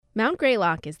Mount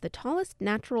Greylock is the tallest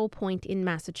natural point in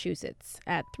Massachusetts.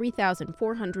 At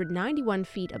 3,491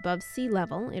 feet above sea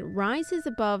level, it rises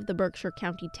above the Berkshire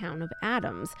County town of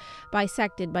Adams,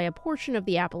 bisected by a portion of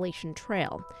the Appalachian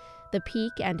Trail. The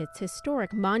peak and its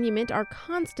historic monument are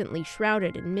constantly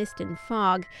shrouded in mist and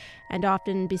fog, and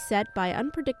often beset by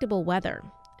unpredictable weather.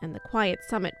 And the quiet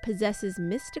summit possesses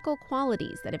mystical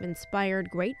qualities that have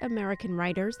inspired great American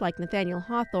writers like Nathaniel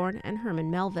Hawthorne and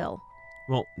Herman Melville.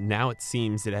 Well, now it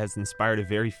seems it has inspired a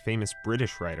very famous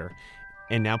British writer,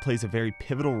 and now plays a very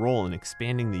pivotal role in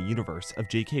expanding the universe of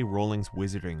J.K. Rowling's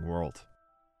Wizarding World.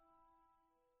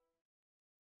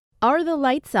 Are the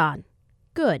lights on?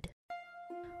 Good.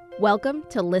 Welcome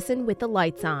to Listen with the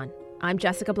Lights On. I'm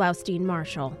Jessica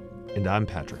Blaustein-Marshall. And I'm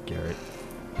Patrick Garrett.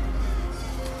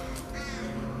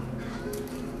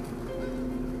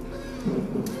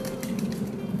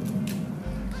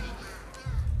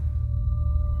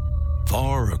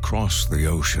 Far across the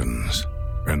oceans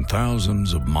and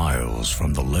thousands of miles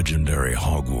from the legendary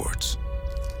Hogwarts,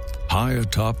 high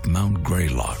atop Mount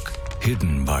Greylock,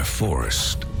 hidden by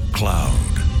forest, cloud,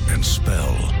 and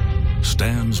spell,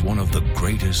 stands one of the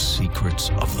greatest secrets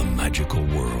of the magical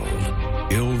world,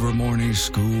 Ilvermorny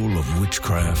School of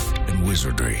Witchcraft and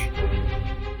Wizardry.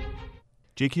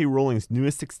 J.K. Rowling's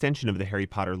newest extension of the Harry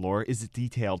Potter lore is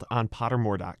detailed on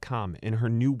Pottermore.com in her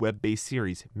new web-based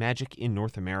series, Magic in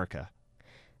North America.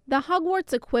 The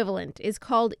Hogwarts equivalent is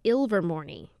called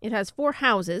Ilvermorny. It has 4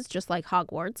 houses, just like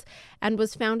Hogwarts, and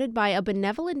was founded by a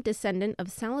benevolent descendant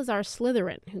of Salazar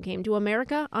Slytherin, who came to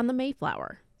America on the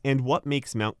Mayflower. And what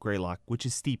makes Mount Greylock, which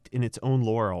is steeped in its own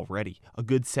lore already, a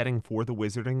good setting for the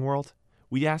Wizarding World?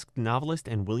 We asked novelist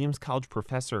and Williams College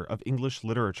professor of English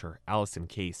literature, Allison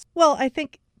Case. Well, I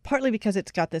think partly because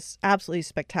it's got this absolutely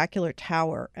spectacular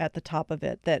tower at the top of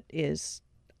it that is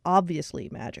obviously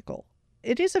magical.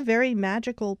 It is a very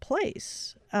magical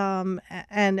place. And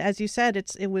as you said,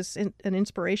 it was an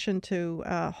inspiration to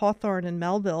Hawthorne and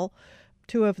Melville,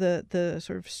 two of the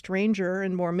sort of stranger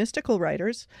and more mystical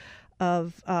writers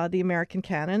of the American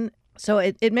canon. So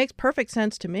it makes perfect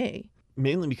sense to me.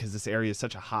 Mainly because this area is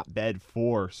such a hotbed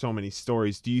for so many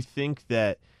stories. Do you think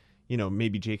that,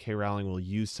 maybe J.K. Rowling will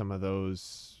use some of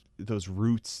those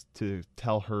roots to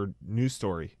tell her new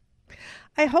story?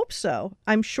 I hope so.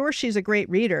 I'm sure she's a great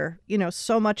reader.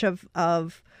 So much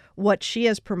of what she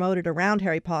has promoted around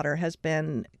Harry Potter has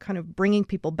been kind of bringing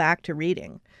people back to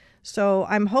reading. So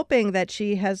I'm hoping that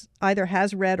she has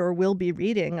read or will be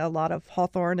reading a lot of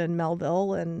Hawthorne and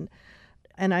Melville, and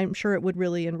I'm sure it would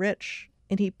really enrich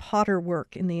any Potter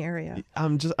work in the area.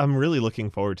 I'm really looking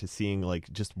forward to seeing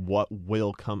just what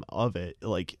will come of it.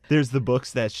 There's the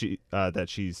books that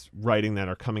she's writing that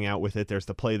are coming out with it. There's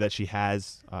the play that she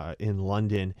has in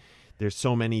London. There's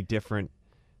so many different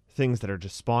things that are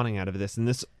just spawning out of this.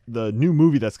 And the new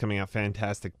movie that's coming out,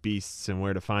 Fantastic Beasts and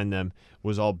Where to Find Them,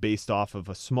 was all based off of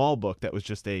a small book that was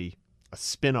just a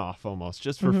spin-off almost,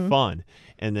 just for fun.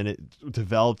 And then it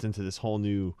developed into this whole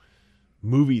new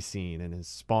movie scene and has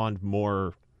spawned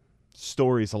more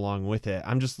stories along with it.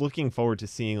 I'm just looking forward to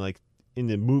seeing, in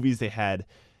the movies they had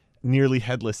Nearly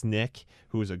Headless Nick,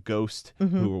 who was a ghost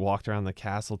who walked around the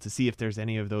castle, to see if there's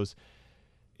any of those,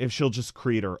 if she'll just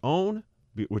create her own,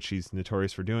 which she's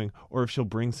notorious for doing, or if she'll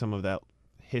bring some of that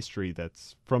history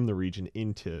that's from the region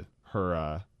into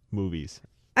her movies.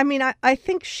 I mean, I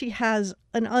think she has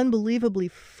an unbelievably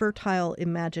fertile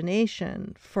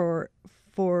imagination for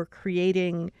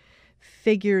creating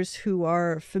figures who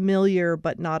are familiar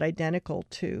but not identical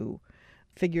to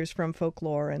figures from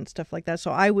folklore and stuff like that.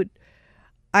 So I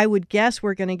would guess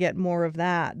we're going to get more of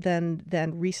that than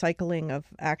recycling of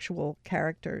actual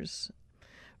characters.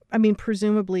 I mean,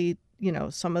 presumably,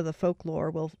 some of the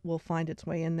folklore will find its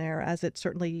way in there, as it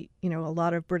certainly, a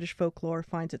lot of British folklore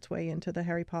finds its way into the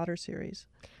Harry Potter series.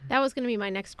 That was going to be my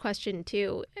next question,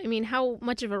 too. I mean, how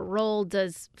much of a role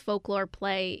does folklore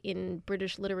play in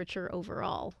British literature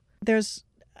overall? There's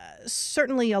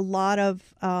certainly a lot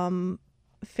of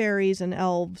fairies and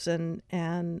elves and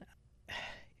a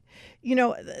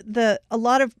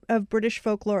lot of British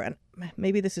folklore, and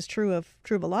maybe this is true of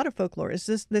a lot of folklore, is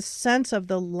this sense of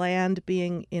the land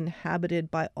being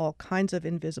inhabited by all kinds of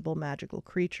invisible magical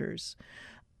creatures,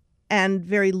 and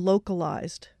very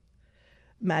localized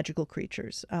magical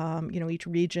creatures. Each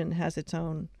region has its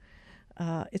own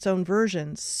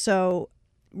versions. So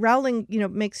Rowling,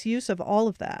 makes use of all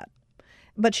of that,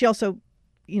 but she also,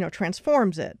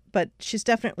 transforms it. But she's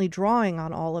definitely drawing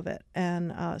on all of it,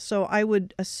 and so I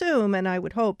would assume and I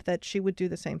would hope that she would do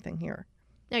the same thing here.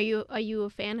 Are you a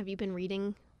fan? Have you been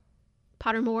reading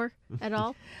Pottermore at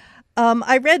all?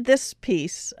 I read this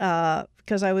piece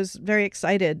because I was very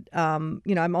excited.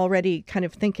 I'm already kind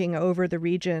of thinking over the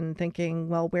region, thinking,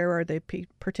 well, where are the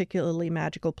particularly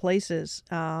magical places?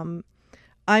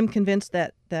 I'm convinced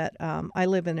that I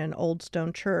live in an old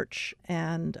stone church,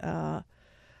 and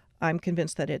I'm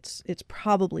convinced that it's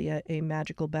probably a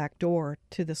magical back door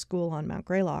to the school on Mount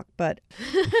Greylock. But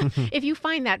if you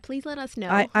find that, please let us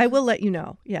know. I will let you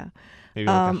know. Yeah. Maybe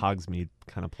like a Hogsmeade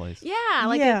kind of place.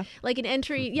 Yeah, like an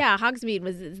entry. Yeah, Hogsmeade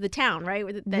is the town, right?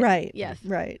 Right. Yes.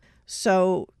 Right.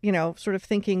 So, sort of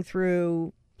thinking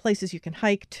through places you can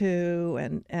hike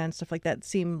to and stuff like that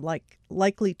seem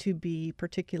likely to be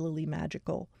particularly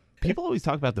magical. People always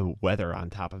talk about the weather on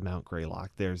top of Mount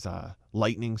Greylock. There's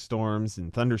lightning storms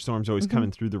and thunderstorms always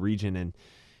coming through the region, and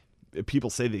people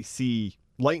say they see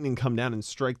lightning come down and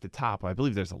strike the top. I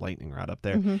believe there's a lightning rod up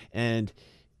there, and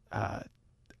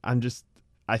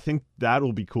I think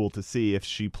that'll be cool to see if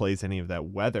she plays any of that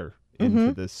weather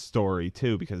into this story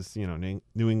too, because New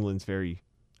England's very,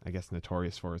 I guess,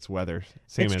 notorious for its weather,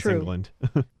 same It's as true. England.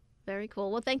 Very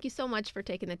cool. Well, thank you so much for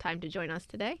taking the time to join us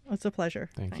today. It's a pleasure.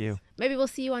 Thank Thanks. you. Maybe we'll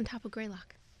see you on top of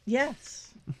Greylock.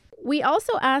 Yes. We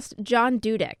also asked John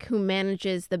Dudek, who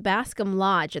manages the Bascom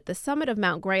Lodge at the summit of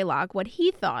Mount Greylock, what he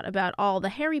thought about all the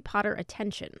Harry Potter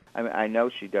attention. I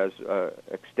know she does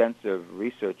extensive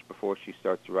research before she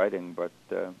starts writing, but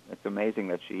it's amazing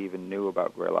that she even knew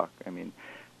about Greylock. I mean,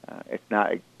 it's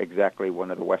not exactly one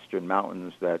of the western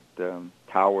mountains that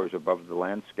towers above the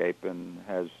landscape and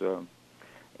has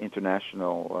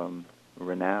international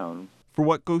renown. For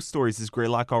what ghost stories is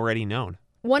Greylock already known?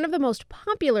 One of the most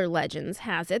popular legends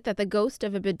has it that the ghost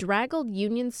of a bedraggled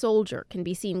Union soldier can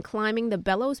be seen climbing the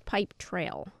Bellows Pipe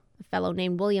Trail. A fellow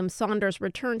named William Saunders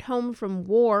returned home from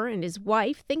war, and his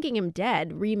wife, thinking him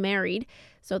dead, remarried.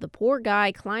 So the poor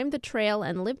guy climbed the trail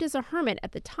and lived as a hermit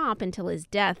at the top until his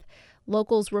death.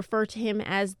 Locals refer to him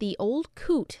as the Old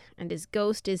Coot, and his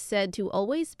ghost is said to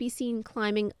always be seen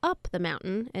climbing up the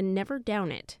mountain and never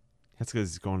down it. That's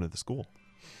because he's going to the school.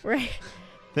 Right.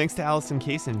 Thanks to Allison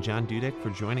Case and John Dudek for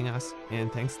joining us,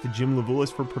 and thanks to Jim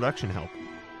Levulis for production help.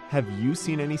 Have you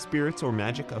seen any spirits or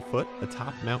magic afoot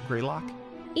atop Mount Greylock?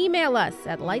 Email us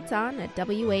at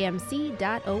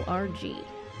lightson@wamc.org.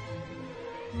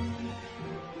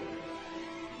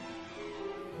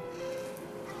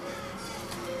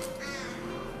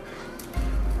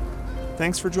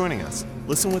 Thanks for joining us.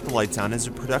 Listen with the Lights On is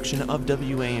a production of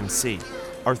WAMC.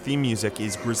 Our theme music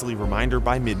is Grizzly Reminder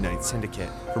by Midnight Syndicate.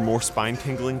 For more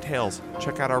spine-tingling tales,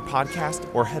 check out our podcast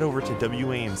or head over to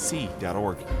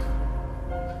WAMC.org.